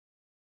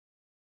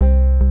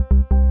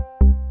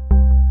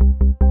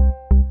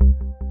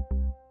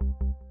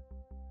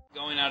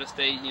out of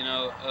state, you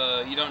know,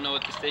 you don't know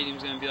what the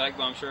stadium's going to be like,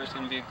 but I'm sure it's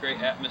going to be a great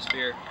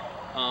atmosphere,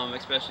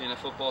 especially in a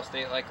football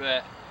state like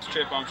that. This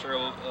trip, I'm sure,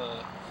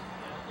 will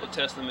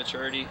test the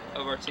maturity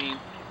of our team.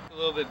 A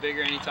little bit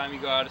bigger anytime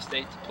you go out of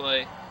state to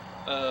play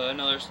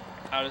another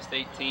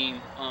out-of-state team,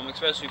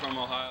 especially from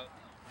Ohio.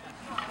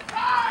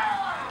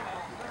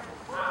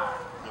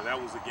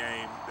 That was a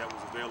game that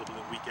was available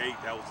in week 8.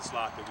 That was the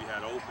slot that we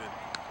had open,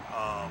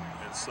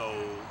 and so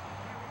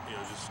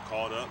just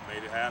called up,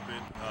 made it happen.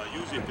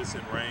 Usually, if it's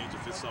in range,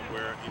 if it's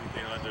somewhere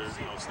anything under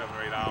 7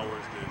 or 8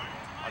 hours, then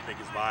I think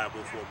it's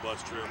viable for a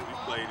bus trip. We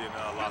played in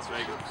Las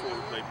Vegas before.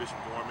 We played Bishop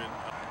Gorman.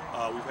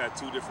 We've had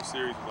 2 different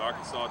series with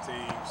Arkansas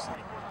teams.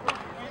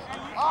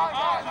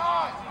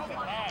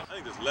 I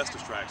think there's less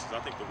distractions.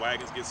 I think the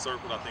wagons get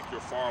circled. I think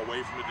you're far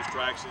away from the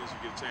distractions. You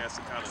get a chance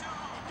to kind of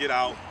get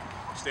out,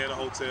 stay in a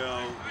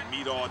hotel, we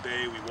meet all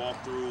day, we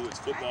walk through. It's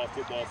football,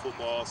 football,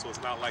 football, so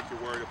it's not like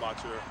you're worried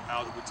about your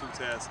Algebra 2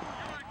 test.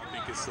 I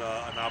think it's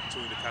an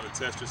opportunity to kind of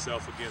test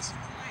yourself against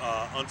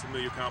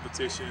unfamiliar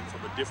competition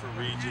from a different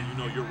region. You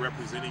know, you're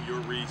representing your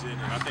region,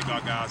 and I think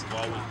our guys have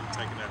always been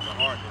taking that to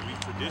heart, and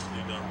we've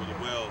traditionally done really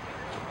well.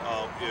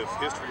 If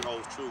history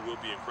holds true,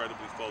 we'll be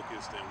incredibly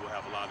focused, and we'll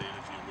have a lot of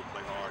energy, and we'll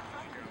play hard.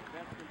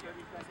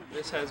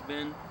 This has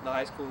been the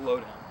high school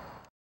lowdown.